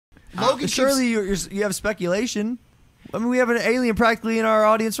Logan surely you have speculation. I mean, we have an alien practically in our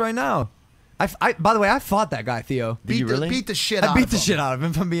audience right now. By the way, I fought that guy, Theo. Did you really? Beat the shit out of him. I beat the shit out of him,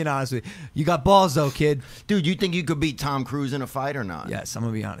 if I'm being honest with you. You got balls, though, kid. Dude, you think you could beat Tom Cruise in a fight or not? Yes, I'm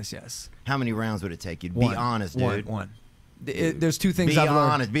going to be honest, yes. How many rounds would it take you? Be honest, dude. One. There's two things I've learned.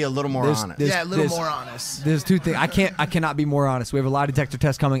 Be honest. Be a little more honest. Yeah, a little more honest. There's two things. I cannot be more honest. We have a lie detector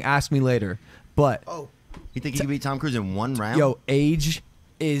test coming. Ask me later. But you think you could beat Tom Cruise in 1 round? Yo, age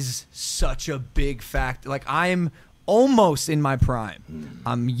is such a big factor. Like, I'm almost in my prime.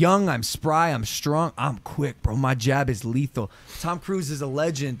 I'm young, I'm spry, I'm strong, I'm quick, bro. My jab is lethal. Tom Cruise is a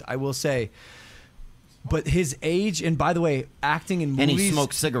legend, I will say. But his age, and by the way, acting in movies. And he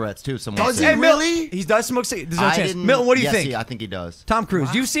smokes cigarettes too. Does he really? He does smoke cigarettes. There's no chance. Milton, what do you think? Yeah, I think he does. Tom Cruise.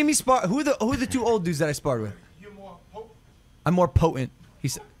 Wow. You've seen me spar. Who are the 2 old dudes that I sparred with? You're more potent. I'm more potent.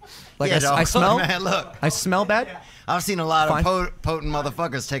 He's like, yeah, I smell. Man, look. I smell bad. I've seen a lot of potent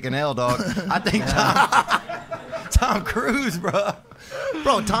motherfuckers take an L, dog. I think Tom Cruise, bro.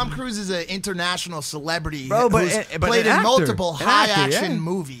 Bro, Tom Cruise is an international celebrity who's played in multiple high-action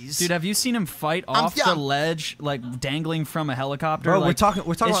movies. Dude, have you seen him fight off the ledge, like dangling from a helicopter? Bro, like, we're talking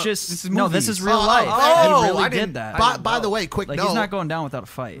it's about just this is no. movies. This is real life. Oh, he really did that. By the way, quick note. He's not going down without a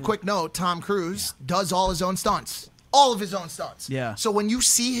fight. Quick note: Tom Cruise does all his own stunts. All of his own stunts. Yeah. So when you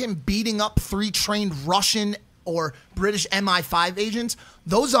see him beating up 3 trained Russian or British MI5 agents,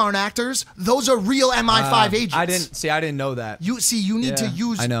 those aren't actors. Those are real MI5 agents. I didn't know that. You need to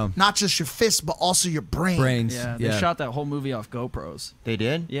use not just your fists, but also your brains. Yeah, they shot that whole movie off GoPros. They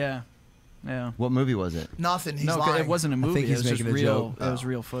did? Yeah. Yeah. What movie was it? Nothing. He's no, lying. It wasn't a movie. I think he's it was just making a real. joke. It was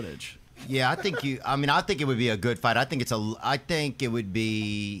real footage. Yeah, I think it would be a good fight. I think it would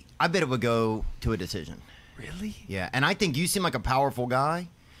be. I bet it would go to a decision. Really? Yeah, and I think you seem like a powerful guy,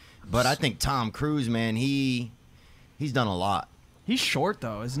 but I think Tom Cruise, man, he's done a lot. He's short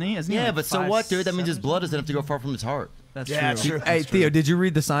though, isn't he? Yeah, like but so what, dude? That means his blood doesn't have to go far from his heart. That's true. Hey, Theo, did you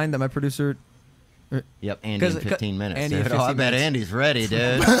read the sign that my producer? Yep, Andy in 15 minutes. Andy Dude. in 15 I bet minutes. Andy's ready,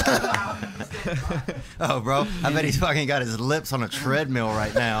 dude. Oh, bro, I bet he's fucking got his lips on a treadmill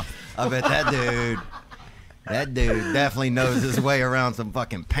right now. I bet that dude definitely knows his way around some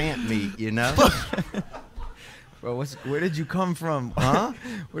fucking pant meat, you know? Bro, where did you come from? Huh?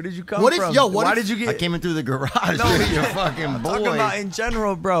 Where did you come from? Why did you get? I came in through the garage with your fucking boy. Talking about in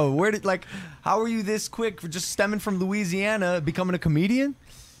general, bro. How are you this quick for just stemming from Louisiana, becoming a comedian?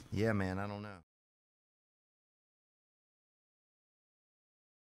 Yeah, man, I don't know.